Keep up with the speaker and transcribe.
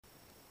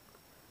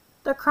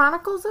The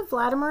Chronicles of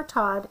Vladimir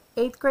Todd,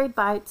 8th Grade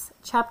Bites,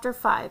 Chapter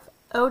 5,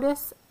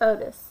 Otis.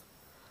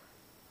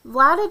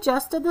 Vlad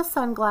adjusted the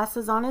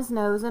sunglasses on his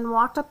nose and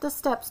walked up the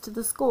steps to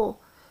the school.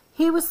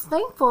 He was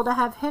thankful to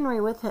have Henry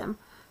with him.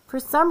 For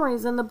some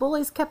reason, the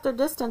bullies kept their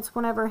distance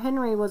whenever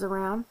Henry was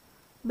around.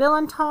 Bill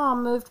and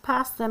Tom moved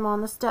past them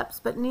on the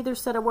steps, but neither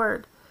said a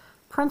word.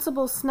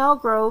 Principal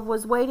Snellgrove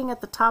was waiting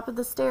at the top of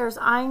the stairs,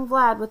 eyeing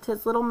Vlad with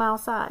his little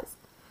mouse eyes.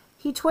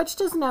 He twitched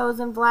his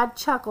nose, and Vlad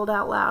chuckled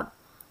out loud.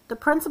 The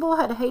principal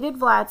had hated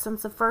Vlad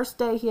since the first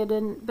day he had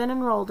been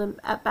enrolled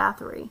at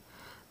Bathory.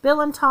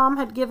 Bill and Tom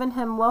had given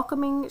him a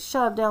welcoming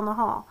shove down the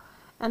hall,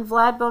 and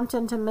Vlad bumped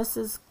into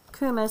Mrs.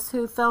 Coomis,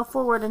 who fell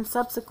forward and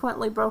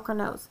subsequently broke her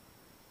nose.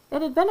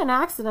 It had been an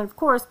accident, of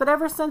course, but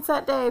ever since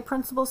that day,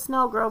 Principal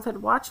Snellgrove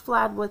had watched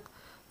Vlad with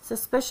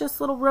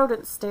suspicious little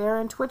rodent stare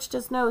and twitched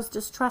his nose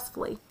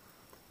distrustfully.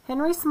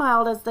 Henry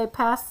smiled as they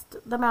passed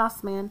the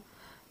mouse man.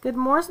 Good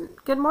morning,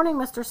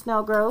 Mr.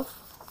 Snellgrove."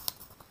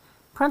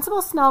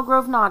 Principal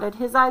Snellgrove nodded,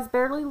 his eyes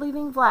barely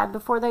leaving Vlad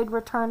before they'd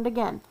returned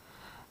again.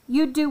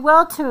 "You'd do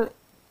well to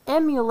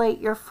emulate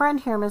your friend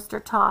here,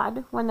 Mr.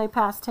 Todd," when they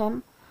passed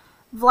him.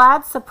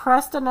 Vlad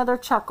suppressed another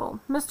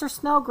chuckle. Mr.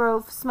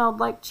 Snellgrove smelled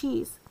like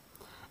cheese.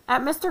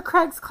 At Mr.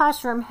 Craig's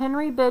classroom,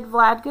 Henry bid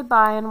Vlad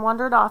goodbye and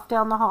wandered off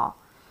down the hall.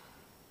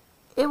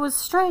 It was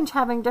strange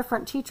having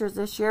different teachers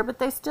this year, but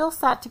they still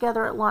sat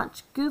together at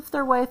lunch, goofed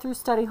their way through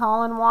study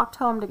hall, and walked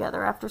home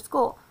together after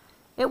school.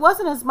 It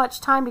wasn't as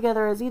much time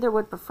together as either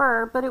would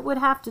prefer, but it would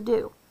have to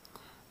do.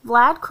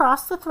 Vlad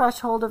crossed the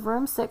threshold of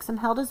room 6 and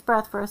held his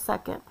breath for a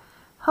second,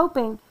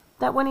 hoping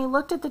that when he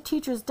looked at the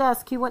teacher's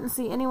desk he wouldn't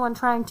see anyone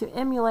trying to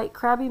emulate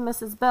crabby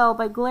Mrs. Bell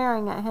by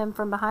glaring at him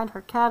from behind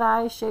her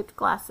cat-eye-shaped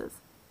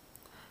glasses.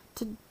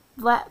 To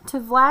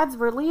Vlad's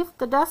relief,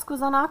 the desk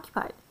was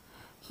unoccupied.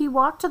 He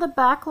walked to the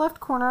back left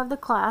corner of the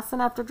class,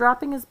 and after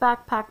dropping his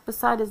backpack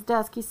beside his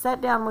desk, he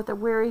sat down with a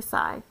weary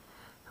sigh.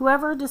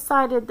 Whoever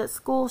decided that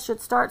school should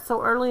start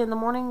so early in the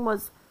morning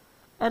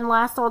and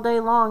last all day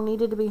long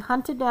needed to be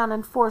hunted down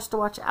and forced to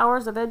watch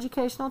hours of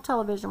educational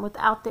television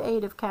without the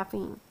aid of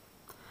caffeine.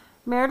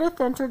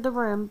 Meredith entered the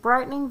room,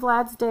 brightening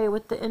Vlad's day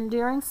with the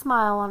endearing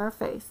smile on her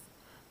face.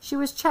 She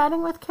was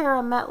chatting with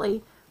Kara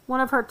Metley, one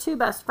of her 2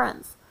 best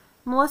friends.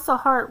 Melissa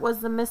Hart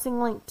was the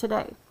missing link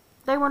today.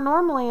 They were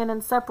normally an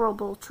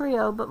inseparable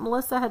trio, but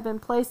Melissa had been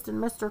placed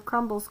in Mr.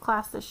 Crumble's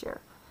class this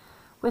year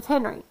with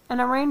Henry,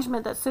 an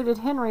arrangement that suited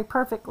Henry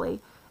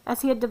perfectly,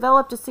 as he had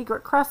developed a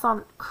secret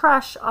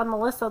crush on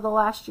Melissa the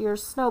last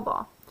year's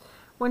snowball,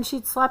 when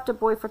she'd slapped a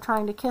boy for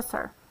trying to kiss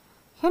her.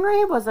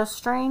 Henry was a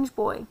strange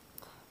boy.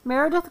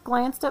 Meredith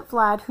glanced at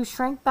Vlad, who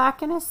shrank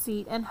back in his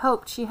seat and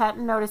hoped she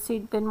hadn't noticed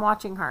he'd been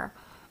watching her,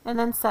 and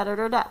then sat at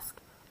her desk.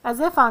 As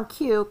if on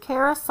cue,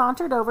 Kara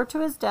sauntered over to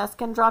his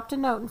desk and dropped a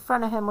note in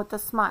front of him with a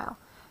smile.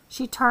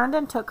 She turned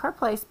and took her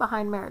place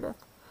behind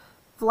Meredith.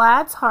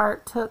 Vlad's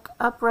heart took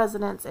up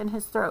residence in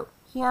his throat.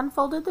 He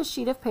unfolded the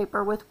sheet of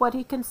paper with what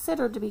he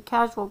considered to be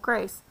casual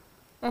grace,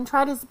 and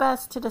tried his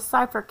best to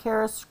decipher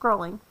Kara's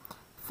scrolling,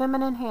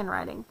 feminine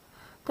handwriting.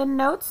 The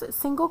note's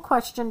single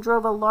question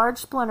drove a large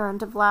splinter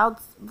into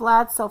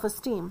Vlad's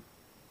self-esteem.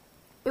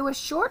 It was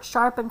short,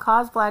 sharp, and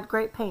caused Vlad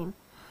great pain.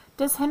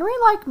 "Does Henry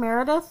like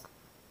Meredith?"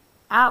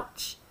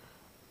 Ouch.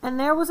 And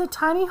there was a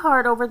tiny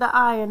heart over the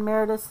I in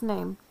Meredith's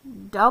name.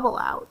 Double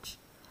ouch.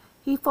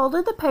 He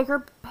folded the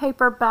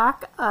paper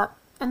back up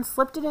and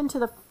slipped it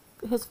into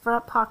his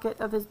front pocket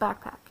of his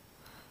backpack.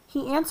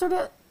 He'd answer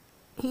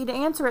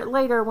it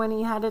later when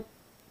he had a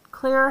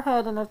clearer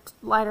head and a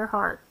lighter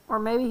heart, or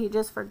maybe he'd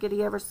just forget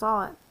he ever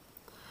saw it.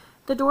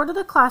 The door to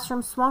the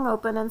classroom swung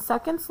open, and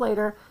seconds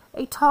later,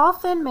 a tall,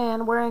 thin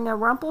man wearing a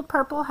rumpled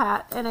purple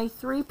hat and a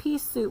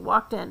 3-piece suit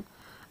walked in.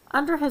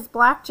 Under his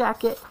black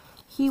jacket,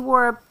 he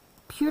wore a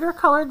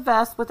pewter-colored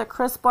vest with a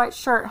crisp white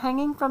shirt.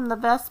 Hanging from the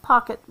vest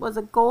pocket was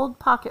a gold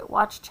pocket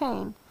watch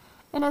chain.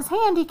 In his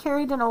hand he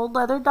carried an old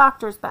leather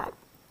doctor's bag.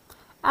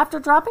 After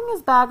dropping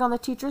his bag on the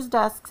teacher's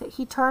desk,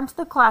 he turned to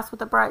the class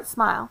with a bright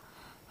smile.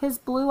 His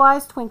blue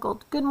eyes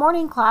twinkled. "Good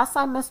morning, class.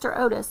 I'm Mr.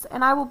 Otis,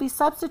 and I will be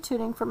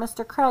substituting for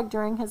Mr. Craig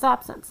during his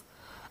absence.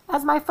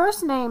 As my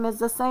first name is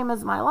the same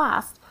as my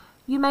last,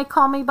 you may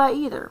call me by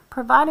either,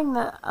 providing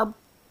the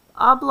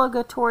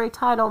obligatory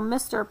title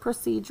Mr.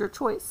 precedes your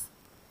choice."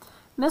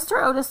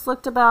 Mr. Otis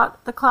looked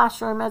about the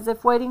classroom as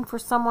if waiting for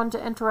someone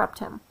to interrupt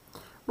him.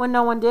 When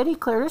no one did, he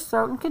cleared his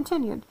throat and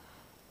continued.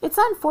 "It's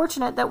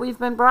unfortunate that we've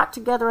been brought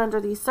together under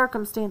these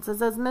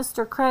circumstances, as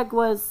Mr. Craig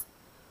was—"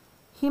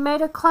 He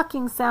made a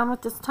clucking sound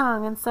with his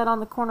tongue and sat on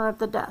the corner of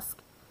the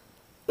desk.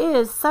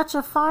 "Is such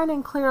a fine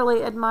and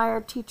clearly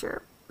admired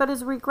teacher. But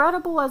as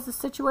regrettable as the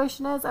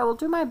situation is, I will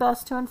do my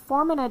best to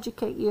inform and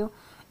educate you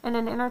in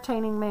an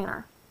entertaining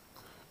manner."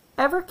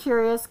 Ever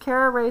curious,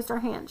 Kara raised her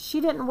hand.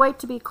 She didn't wait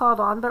to be called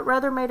on, but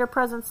rather made her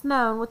presence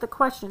known with the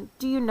question,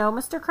 "Do you know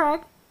Mr.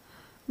 Craig?"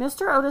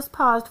 Mr. Otis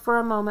paused for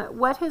a moment,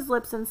 wet his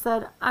lips, and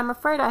said, "I'm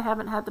afraid I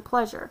haven't had the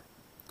pleasure."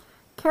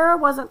 Kara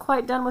wasn't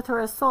quite done with her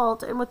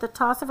assault, and with a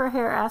toss of her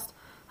hair asked,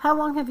 "How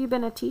long have you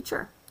been a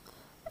teacher?"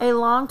 "A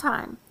long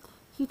time."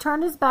 He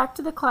turned his back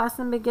to the class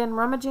and began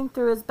rummaging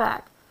through his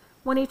bag.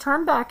 When he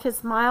turned back, his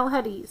smile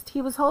had eased.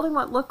 He was holding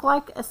what looked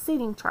like a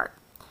seating chart.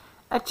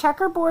 A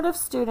checkerboard of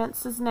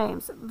students'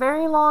 names,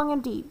 very long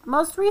indeed.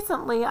 Most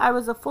recently, I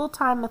was a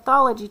full-time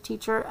mythology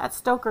teacher at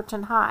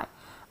Stokerton High,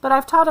 but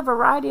I've taught a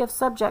variety of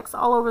subjects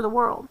all over the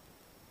world.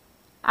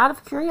 Out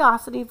of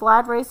curiosity,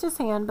 Vlad raised his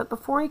hand, but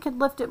before he could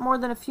lift it more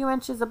than a few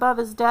inches above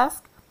his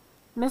desk,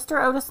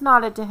 Mr. Otis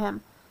nodded to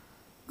him.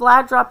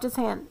 Vlad dropped his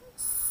hand.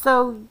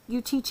 So,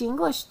 you teach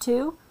English,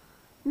 too?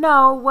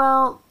 No,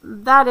 well,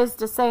 that is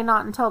to say,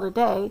 not until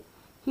today.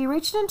 He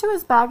reached into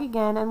his bag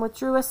again and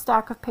withdrew a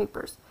stack of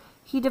papers.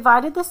 He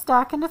divided the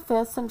stack into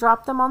fifths and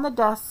dropped them on the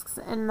desks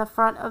in the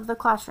front of the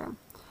classroom.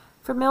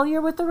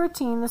 Familiar with the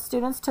routine, the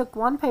students took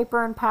one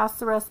paper and passed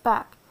the rest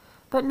back.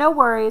 But no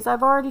worries,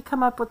 I've already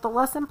come up with the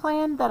lesson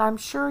plan that I'm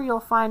sure you'll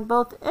find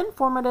both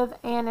informative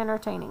and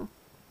entertaining.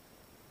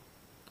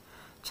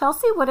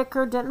 Chelsea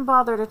Whittaker didn't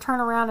bother to turn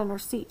around in her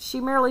seat. She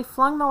merely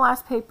flung the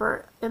last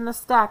paper in the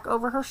stack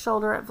over her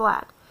shoulder at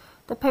Vlad.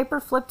 The paper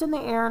flipped in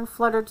the air and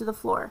fluttered to the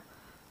floor.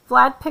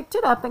 Vlad picked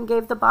it up and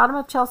gave the bottom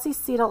of Chelsea's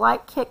seat a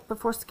light kick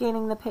before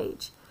scanning the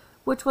page,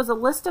 which was a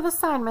list of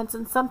assignments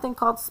and something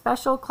called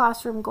special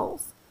classroom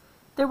goals.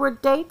 There were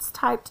dates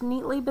typed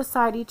neatly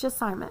beside each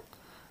assignment.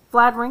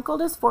 Vlad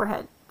wrinkled his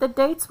forehead. The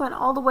dates went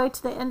all the way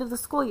to the end of the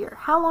school year.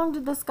 How long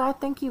did this guy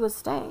think he was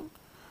staying?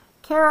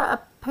 Kara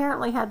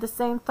apparently had the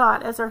same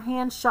thought as her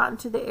hand shot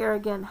into the air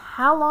again.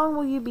 How long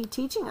will you be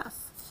teaching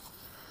us?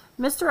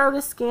 Mr.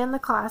 Otis scanned the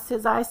class,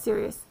 his eyes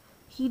serious.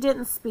 He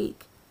didn't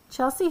speak.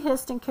 Chelsea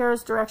hissed in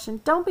Kara's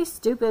direction. Don't be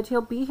stupid.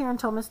 He'll be here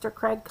until Mr.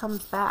 Craig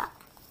comes back.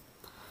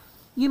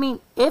 You mean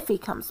if he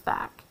comes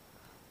back?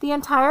 The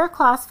entire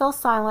class fell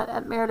silent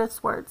at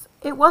Meredith's words.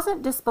 It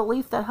wasn't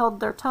disbelief that held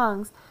their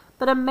tongues,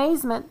 but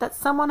amazement that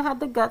someone had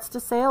the guts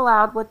to say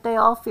aloud what they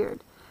all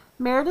feared.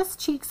 Meredith's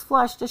cheeks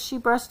flushed as she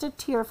brushed a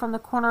tear from the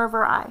corner of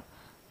her eye.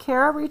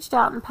 Kara reached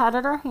out and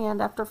patted her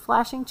hand after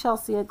flashing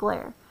Chelsea a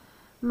glare.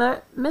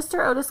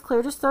 Mr. Otis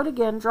cleared his throat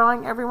again,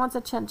 drawing everyone's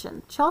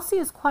attention. Chelsea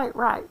is quite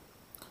right.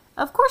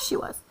 Of course she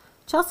was.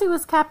 Chelsea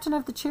was captain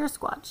of the cheer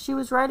squad. She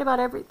was right about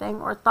everything,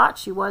 or thought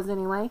she was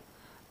anyway.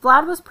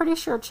 Vlad was pretty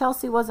sure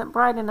Chelsea wasn't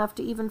bright enough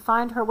to even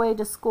find her way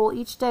to school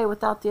each day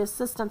without the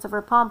assistance of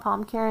her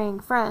pom-pom carrying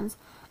friends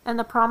and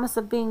the promise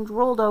of being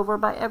ruled over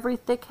by every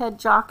thick-head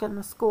jock in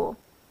the school.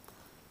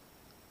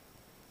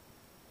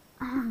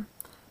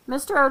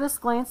 Mr. Otis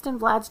glanced in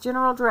Vlad's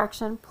general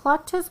direction,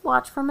 plucked his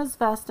watch from his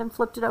vest, and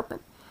flipped it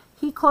open.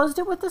 He closed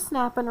it with a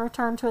snap and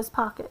returned to his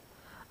pocket.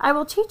 I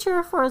will teach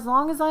her for as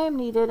long as I am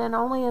needed, and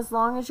only as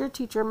long as your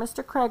teacher,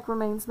 Mr. Craig,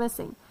 remains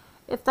missing.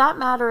 If that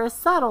matter is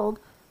settled,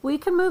 we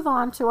can move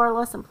on to our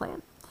lesson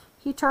plan.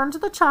 He turned to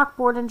the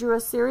chalkboard and drew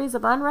a series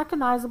of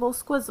unrecognizable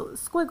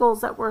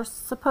squiggles that were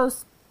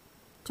supposed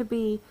to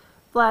be,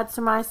 Vlad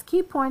surmised,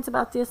 key points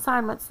about the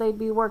assignments they'd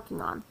be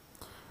working on.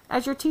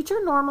 As your teacher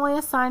normally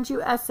assigns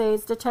you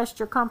essays to test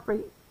your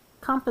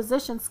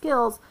composition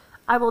skills,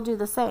 I will do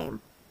the same.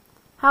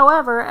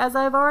 However, as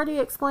I have already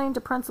explained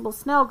to Principal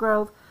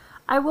Snellgrove,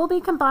 I will be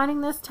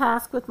combining this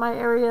task with my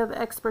area of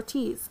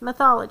expertise,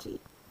 mythology.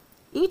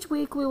 Each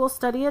week we will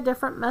study a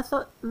different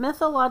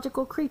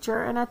mythological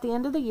creature, and at the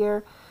end of the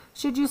year,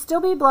 should you still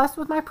be blessed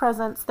with my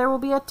presence, there will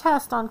be a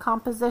test on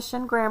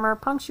composition, grammar,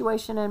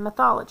 punctuation, and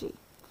mythology.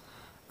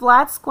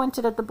 Vlad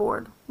squinted at the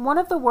board. One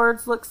of the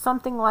words looked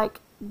something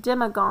like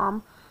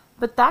demigom,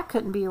 but that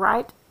couldn't be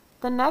right.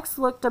 The next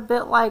looked a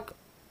bit like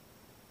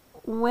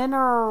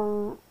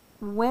Winnerlanovs.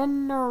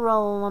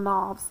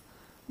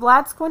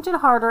 Vlad squinted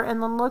harder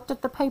and then looked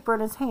at the paper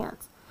in his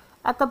hands.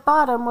 At the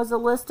bottom was a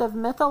list of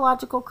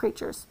mythological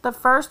creatures. The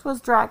first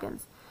was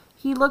dragons.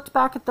 He looked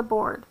back at the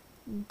board.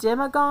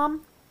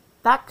 Demigom?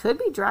 That could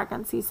be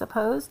dragons, he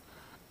supposed.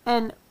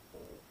 And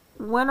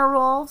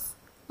Winnerwolves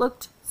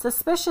looked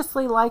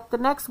suspiciously like the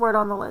next word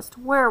on the list,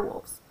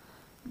 werewolves.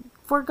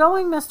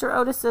 Foregoing Mr.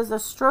 Otis's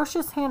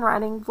atrocious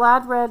handwriting,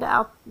 Vlad read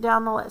out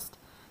down the list.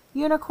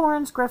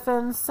 Unicorns,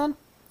 griffins,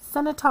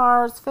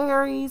 centaurs,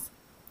 fairies,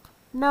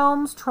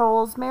 gnomes,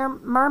 trolls,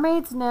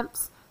 mermaids,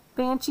 nymphs,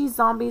 banshees,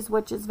 zombies,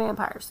 witches,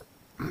 vampires.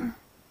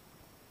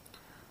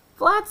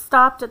 Vlad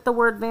stopped at the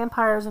word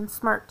vampires and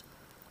smirked.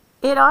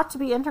 It ought to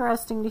be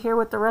interesting to hear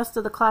what the rest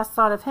of the class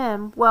thought of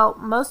him. Well,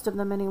 most of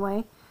them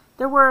anyway.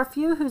 There were a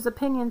few whose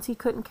opinions he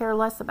couldn't care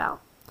less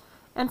about.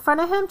 In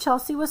front of him,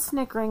 Chelsea was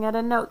snickering at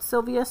a note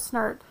Sylvia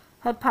Snert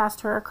had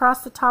passed her.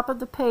 Across the top of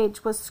the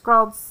page was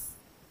scrawled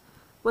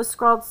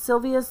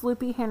Sylvia's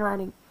loopy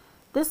handwriting.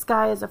 This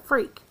guy is a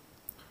freak.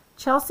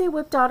 Chelsea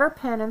whipped out her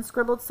pen and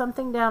scribbled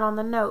something down on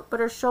the note, but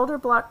her shoulder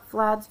blocked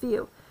Vlad's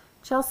view.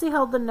 Chelsea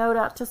held the note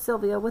out to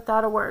Sylvia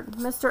without a word.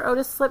 Mr.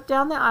 Otis slipped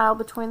down the aisle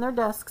between their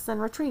desks and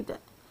retrieved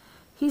it.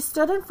 He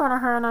stood in front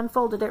of her and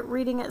unfolded it,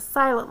 reading it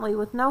silently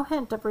with no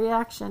hint of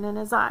reaction in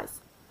his eyes.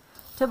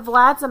 To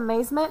Vlad's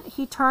amazement,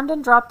 he turned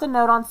and dropped the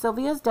note on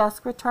Sylvia's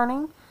desk,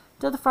 returning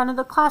to the front of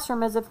the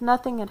classroom as if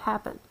nothing had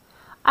happened.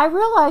 I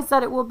realize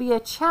that it will be a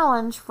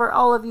challenge for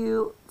all of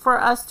you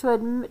for us to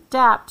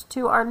adapt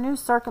to our new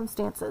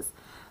circumstances.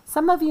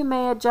 Some of you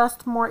may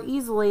adjust more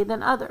easily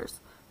than others.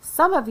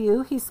 Some of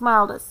you," he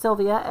smiled at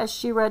Sylvia as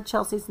she read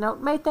Chelsea's note,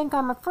 "may think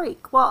I'm a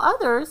freak, while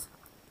others,"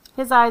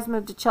 his eyes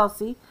moved to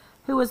Chelsea,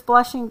 who was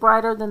blushing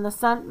brighter than the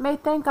sun, "may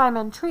think I'm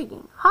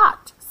intriguing.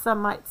 Hot,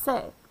 some might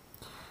say."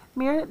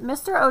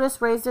 Mr.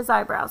 Otis raised his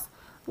eyebrows.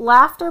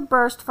 Laughter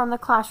burst from the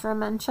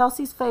classroom, and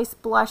Chelsea's face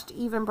blushed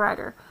even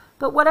brighter.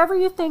 "But whatever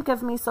you think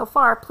of me so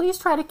far, please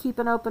try to keep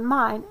an open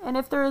mind, and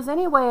if there is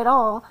any way at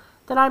all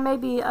that I may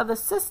be of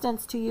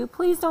assistance to you,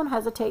 please don't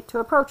hesitate to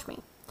approach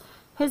me."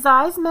 His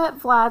eyes met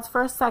Vlad's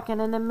for a second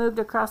and then moved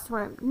across the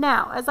room.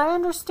 "Now, as I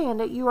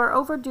understand it, you are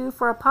overdue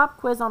for a pop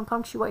quiz on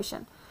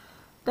punctuation."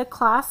 The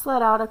class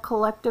let out a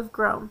collective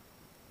groan.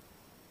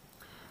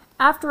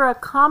 After a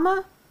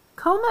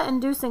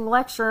coma-inducing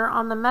lecture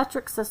on the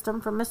metric system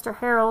from Mr.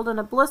 Harold and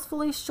a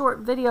blissfully short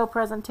video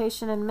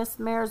presentation in Miss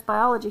Mare's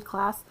biology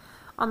class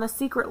on the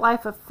secret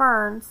life of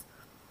ferns,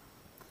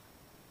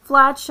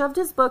 Vlad shoved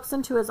his books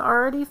into his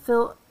already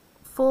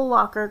full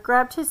locker,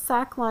 grabbed his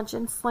sack lunch,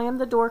 and slammed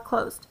the door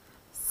closed.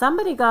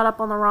 Somebody got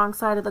up on the wrong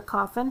side of the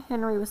coffin.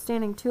 Henry was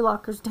standing 2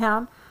 lockers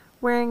down,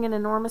 wearing an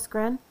enormous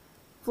grin.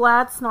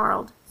 Vlad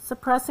snarled,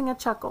 suppressing a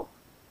chuckle.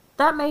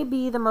 "That may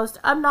be the most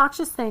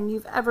obnoxious thing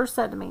you've ever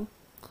said to me."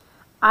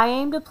 "I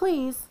aim to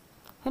please."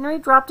 Henry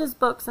dropped his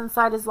books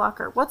inside his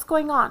locker. "What's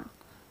going on?"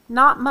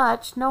 "Not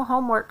much. No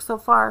homework so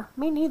far."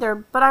 "Me neither,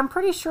 but I'm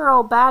pretty sure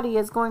old Batty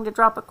is going to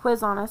drop a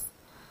quiz on us."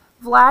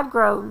 Vlad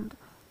groaned.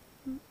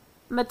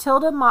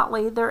 Matilda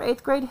Motley, their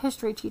 8th grade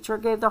history teacher,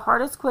 gave the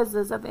hardest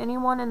quizzes of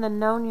anyone in the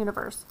known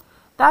universe.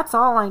 "That's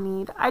all I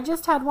need. I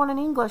just had one in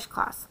English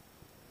class."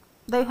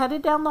 They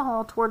headed down the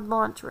hall toward the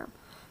lunchroom.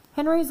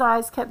 Henry's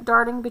eyes kept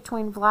darting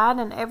between Vlad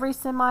and every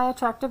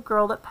semi-attractive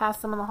girl that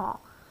passed them in the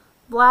hall.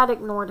 Vlad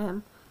ignored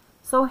him,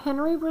 so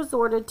Henry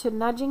resorted to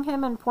nudging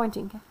him and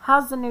pointing.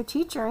 "How's the new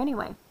teacher,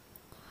 anyway?"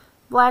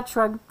 Vlad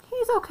shrugged.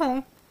 "He's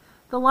okay."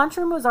 The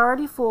lunchroom was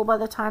already full by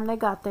the time they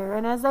got there,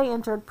 and as they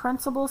entered,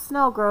 Principal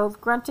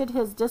Snellgrove grunted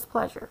his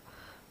displeasure.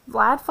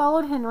 Vlad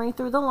followed Henry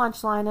through the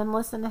lunch line and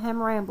listened to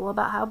him ramble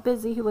about how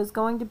busy he was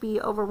going to be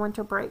over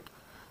winter break.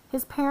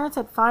 His parents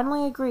had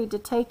finally agreed to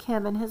take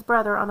him and his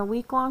brother on a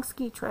week-long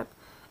ski trip,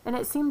 and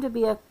it seemed to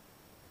be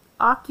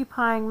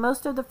occupying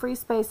most of the free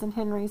space in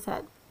Henry's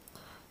head.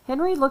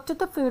 Henry looked at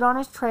the food on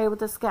his tray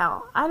with a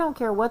scowl. "I don't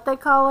care what they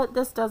call it,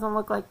 this doesn't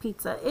look like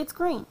pizza. It's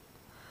green."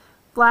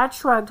 Vlad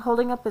shrugged,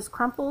 holding up his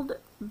crumpled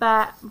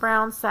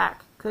brown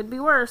sack. "Could be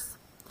worse."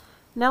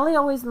 Nellie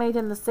always made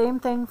him the same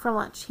thing for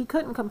lunch. He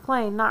couldn't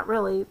complain, not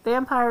really.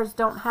 Vampires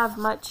don't have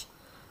much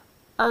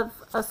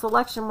of a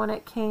selection when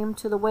it came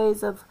to the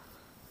ways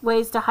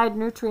to hide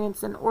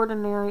nutrients in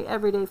ordinary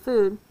everyday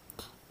food.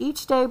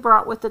 Each day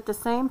brought with it the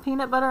same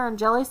peanut butter and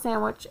jelly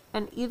sandwich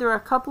and either a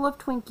couple of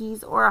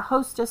Twinkies or a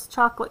Hostess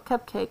chocolate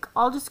cupcake,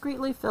 all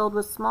discreetly filled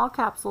with small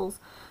capsules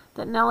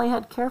that Nellie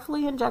had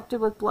carefully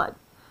injected with blood.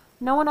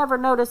 No one ever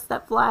noticed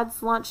that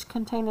Vlad's lunch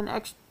contained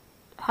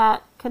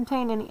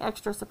any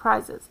extra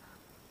surprises.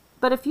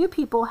 But a few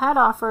people had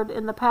offered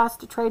in the past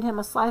to trade him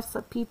a slice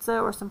of pizza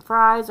or some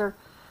fries or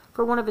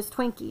for one of his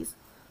Twinkies.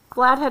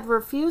 Vlad had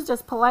refused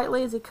as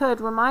politely as he could,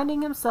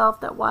 reminding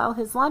himself that while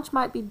his lunch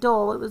might be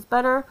dull, it was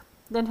better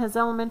than his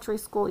elementary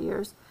school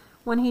years,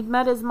 when he'd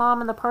met his mom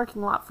in the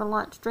parking lot for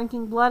lunch.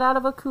 Drinking blood out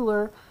of a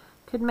cooler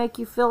could make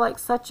you feel like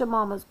such a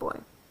mama's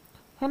boy.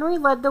 Henry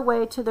led the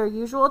way to their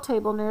usual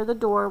table near the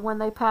door when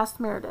they passed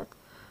Meredith.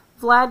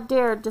 Vlad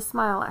dared to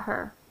smile at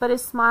her, but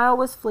his smile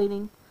was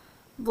fleeting.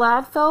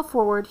 Vlad fell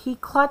forward. He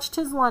clutched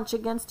his lunch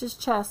against his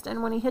chest,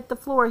 and when he hit the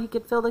floor, he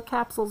could feel the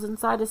capsules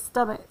inside his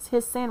stomach.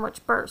 His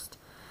sandwich burst.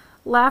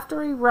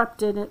 Laughter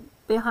erupted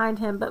behind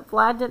him, but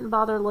Vlad didn't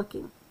bother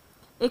looking.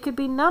 It could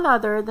be none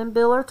other than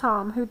Bill or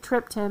Tom who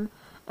tripped him,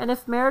 and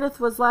if Meredith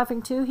was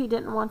laughing too, he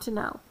didn't want to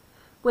know.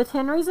 With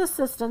Henry's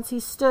assistance, he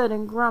stood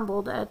and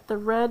grumbled at the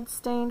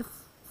red-stained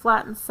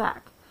flattened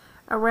sack.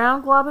 A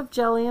round glob of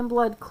jelly and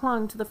blood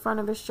clung to the front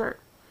of his shirt.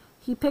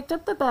 He picked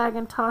up the bag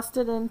and tossed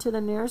it into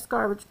the nearest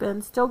garbage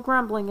bin, still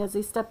grumbling as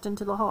he stepped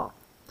into the hall.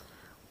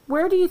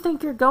 "Where do you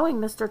think you're going,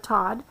 Mr.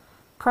 Todd?"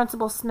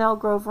 Principal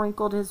Snellgrove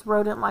wrinkled his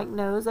rodent-like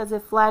nose, as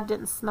if Vlad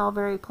didn't smell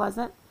very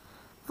pleasant.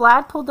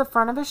 Vlad pulled the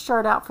front of his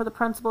shirt out for the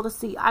principal to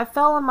see. "I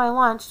fell on my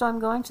lunch, so I'm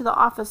going to the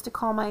office to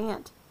call my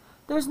aunt."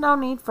 "There's no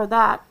need for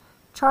that.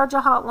 Charge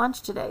a hot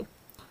lunch today."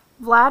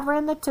 Vlad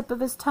ran the tip of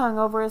his tongue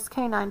over his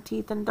canine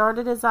teeth and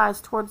darted his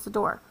eyes towards the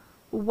door.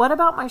 "What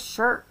about my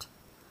shirt?"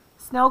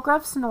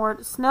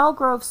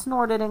 Snellgrove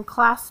snorted and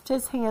clasped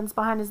his hands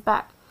behind his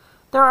back.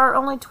 "There are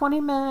only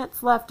 20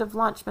 minutes left of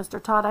lunch,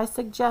 Mr. Todd. I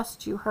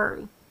suggest you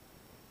hurry."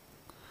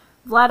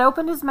 Vlad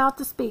opened his mouth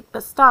to speak,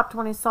 but stopped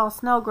when he saw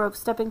Snellgrove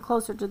stepping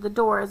closer to the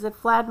door, as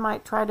if Vlad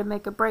might try to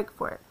make a break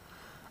for it.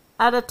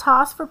 At a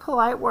toss for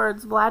polite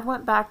words, Vlad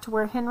went back to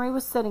where Henry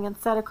was sitting and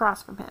sat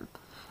across from him.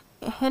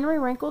 Henry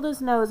wrinkled his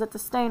nose at the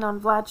stain on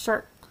Vlad's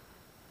shirt.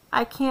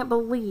 "I can't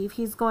believe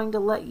he's going to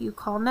let you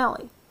call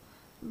Nellie."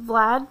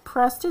 Vlad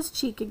pressed his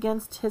cheek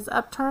against his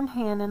upturned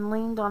hand and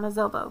leaned on his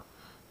elbow.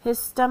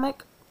 He's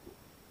not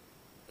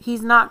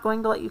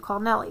going to let you call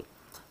Nellie.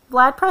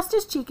 Vlad pressed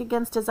his cheek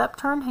against his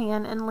upturned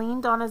hand and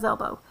leaned on his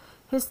elbow.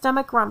 His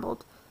stomach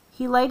rumbled.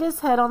 He laid his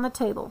head on the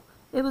table.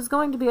 It was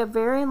going to be a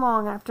very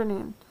long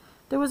afternoon.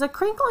 There was a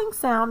crinkling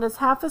sound as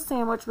half a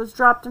sandwich was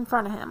dropped in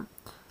front of him.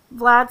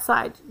 Vlad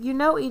sighed. You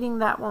know eating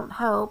that won't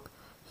help.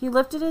 He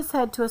lifted his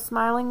head to a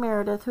smiling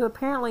Meredith, who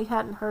apparently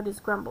hadn't heard his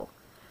grumble.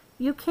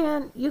 You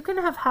can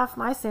have half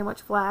my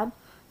sandwich, Vlad.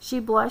 She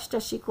blushed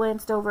as she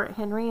glanced over at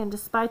Henry, and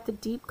despite the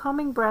deep,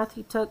 calming breath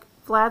he took,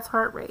 Vlad's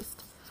heart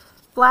raced.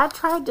 Vlad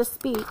tried to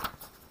speak,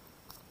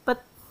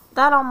 but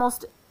that's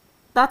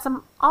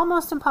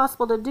almost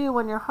impossible to do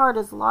when your heart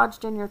is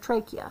lodged in your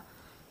trachea.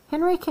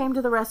 Henry came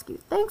to the rescue.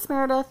 Thanks,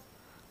 Meredith.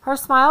 Her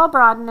smile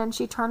broadened and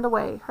she turned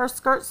away. Her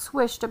skirt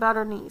swished about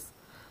her knees.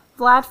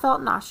 Vlad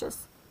felt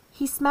nauseous.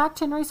 He smacked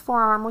Henry's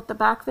forearm with the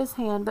back of his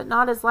hand, but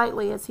not as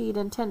lightly as he'd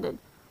intended.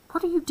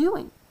 What are you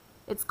doing?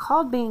 It's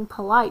called being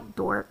polite,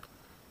 dork.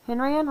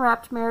 Henry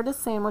unwrapped Meredith's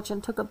sandwich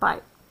and took a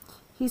bite.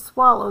 He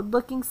swallowed,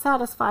 looking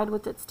satisfied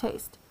with its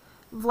taste.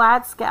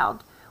 Vlad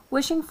scowled,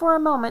 wishing for a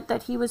moment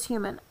that he was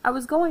human. I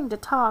was going to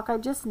talk, I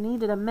just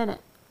needed a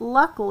minute.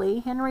 Luckily,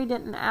 Henry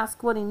didn't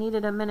ask what he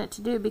needed a minute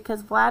to do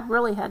because Vlad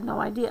really had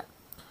no idea.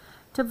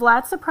 To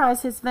Vlad's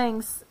surprise, his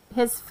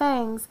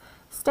fangs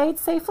stayed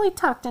safely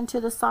tucked into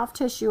the soft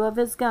tissue of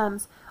his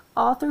gums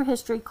all through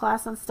history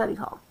class and study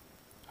hall.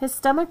 His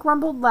stomach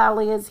rumbled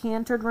loudly as he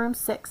entered room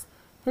 6,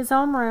 his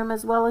homeroom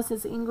as well as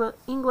his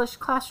English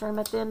classroom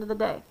at the end of the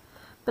day.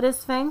 But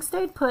his fangs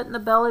stayed put and the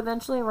bell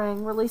eventually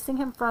rang, releasing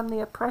him from the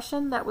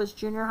oppression that was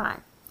junior high.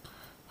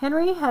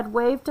 Henry had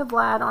waved to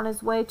Vlad on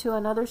his way to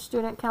another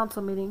student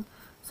council meeting,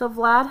 so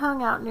Vlad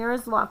hung out near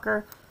his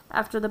locker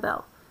after the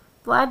bell.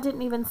 Vlad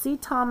didn't even see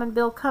Tom and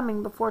Bill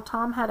coming before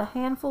Tom had a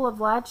handful of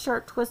Vlad's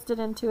shirt twisted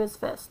into his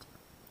fist.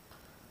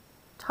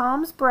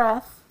 Tom's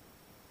breath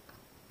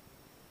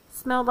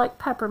smelled like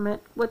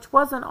peppermint, which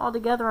wasn't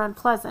altogether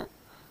unpleasant.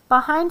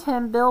 Behind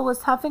him, Bill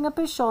was huffing up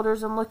his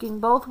shoulders and looking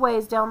both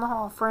ways down the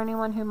hall for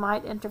anyone who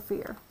might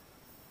interfere.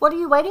 What are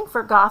you waiting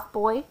for, goth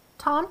boy?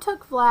 Tom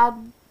shook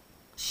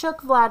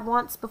Vlad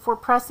once before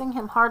pressing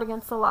him hard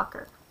against the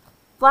locker.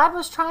 Vlad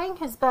was trying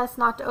his best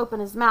not to open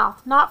his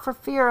mouth, not for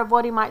fear of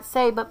what he might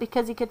say, but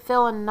because he could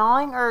feel a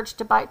gnawing urge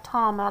to bite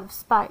Tom out of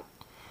spite.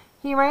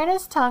 He ran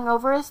his tongue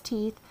over his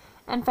teeth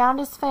and found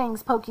his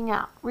fangs poking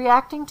out,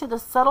 reacting to the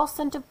subtle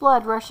scent of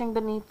blood rushing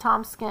beneath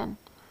Tom's skin.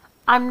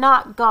 I'm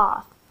not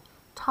goth.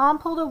 Tom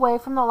pulled away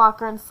from the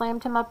locker and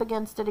slammed him up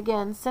against it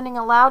again, sending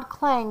a loud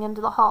clang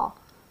into the hall.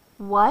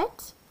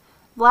 What?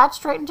 Vlad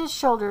straightened his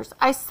shoulders.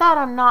 I said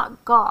I'm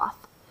not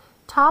goth.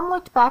 Tom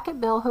looked back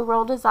at Bill, who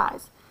rolled his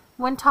eyes.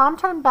 When Tom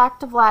turned back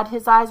to Vlad,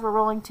 his eyes were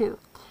rolling too.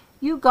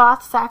 You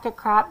goth sack of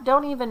crap,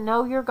 don't even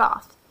know you're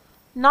goth.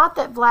 Not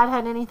that Vlad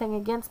had anything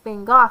against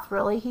being goth,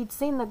 really. He'd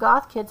seen the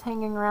goth kids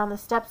hanging around the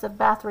steps of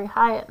Bathory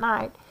High at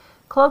night,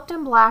 cloaked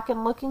in black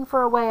and looking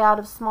for a way out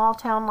of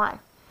small-town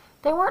life.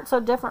 They weren't so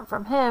different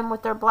from him,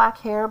 with their black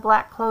hair,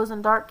 black clothes,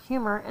 and dark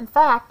humor. In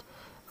fact,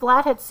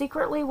 Vlad had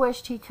secretly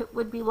wished he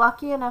would be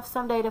lucky enough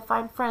someday to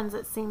find friends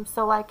that seemed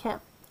so like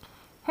him.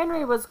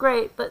 Henry was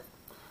great, but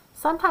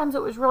sometimes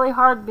it was really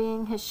hard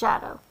being his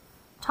shadow.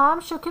 Tom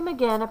shook him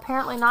again,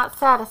 apparently not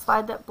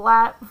satisfied that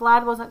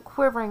Vlad wasn't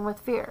quivering with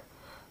fear.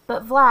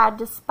 But Vlad,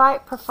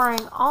 despite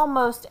preferring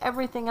almost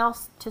everything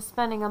else to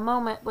spending a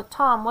moment with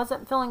Tom,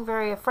 wasn't feeling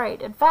very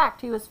afraid. In fact,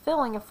 he wasn't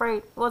feeling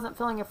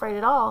afraid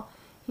at all.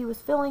 He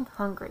was feeling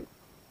hungry.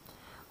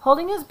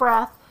 Holding his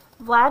breath,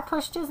 Vlad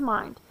pushed his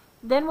mind.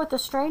 Then, with a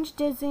strange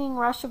dizzying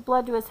rush of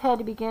blood to his head,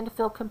 he began to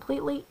feel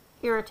completely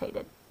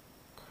irritated.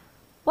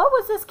 What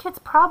was this kid's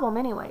problem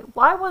anyway?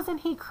 Why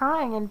wasn't he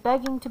crying and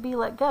begging to be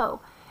let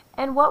go?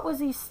 And what was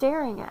he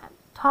staring at?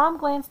 Tom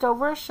glanced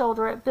over his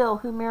shoulder at Bill,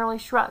 who merely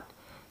shrugged.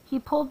 He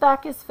pulled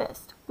back his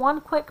fist. One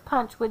quick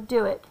punch would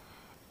do it,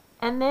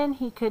 and then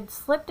he could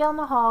slip down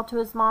the hall to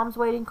his mom's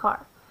waiting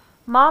car.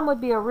 Mom would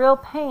be a real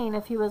pain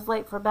if he was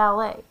late for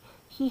ballet.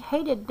 He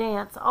hated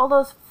dance, all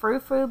those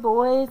frou-frou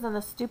boys and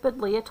the stupid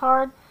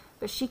leotard,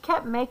 but she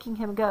kept making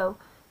him go.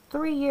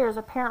 3 years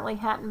apparently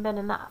hadn't been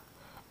enough.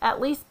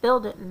 At least Bill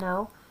didn't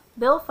know.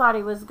 Bill thought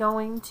he was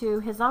going to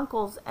his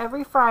uncle's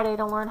every Friday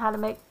to learn how to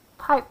make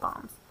pipe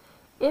bombs.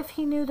 If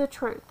he knew the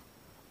truth.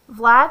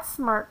 Vlad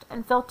smirked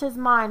and felt his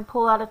mind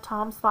pull out of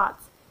Tom's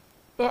thoughts.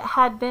 It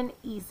had been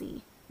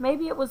easy.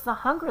 Maybe it was the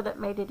hunger that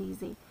made it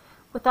easy.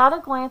 Without a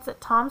glance at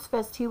Tom's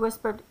fist, he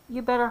whispered,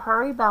 You better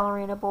hurry,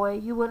 ballerina boy.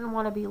 You wouldn't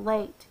want to be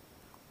late.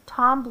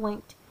 Tom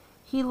blinked.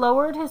 He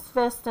lowered his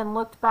fist and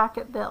looked back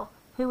at Bill,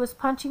 who was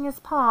punching his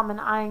palm and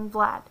eyeing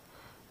Vlad.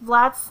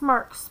 Vlad's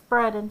smirk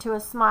spread into a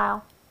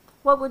smile.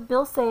 What would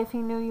Bill say if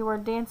he knew you were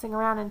dancing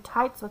around in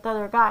tights with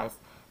other guys?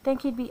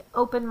 Think he'd be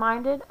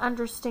open-minded,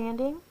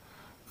 understanding?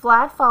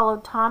 Vlad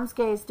followed Tom's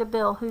gaze to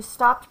Bill, who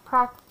stopped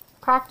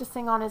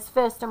practicing on his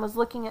fist and was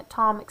looking at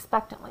Tom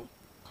expectantly.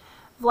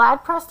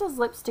 Vlad pressed his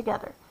lips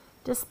together.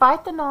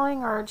 Despite the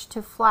gnawing urge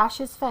to flash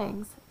his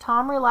fangs,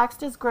 Tom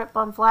relaxed his grip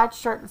on Vlad's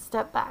shirt and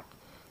stepped back.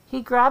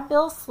 He grabbed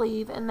Bill's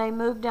sleeve, and they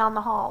moved down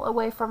the hall,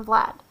 away from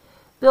Vlad.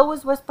 Bill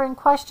was whispering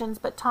questions,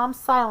 but Tom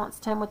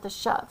silenced him with a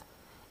shove.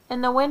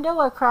 In the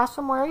window across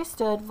from where he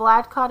stood,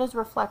 Vlad caught his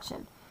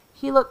reflection.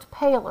 He looked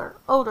paler,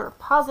 older,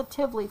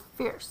 positively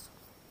fierce.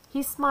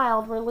 He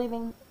smiled,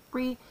 revealing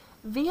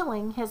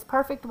his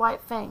perfect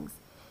white fangs.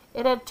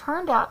 It had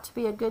turned out to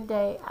be a good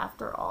day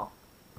after all.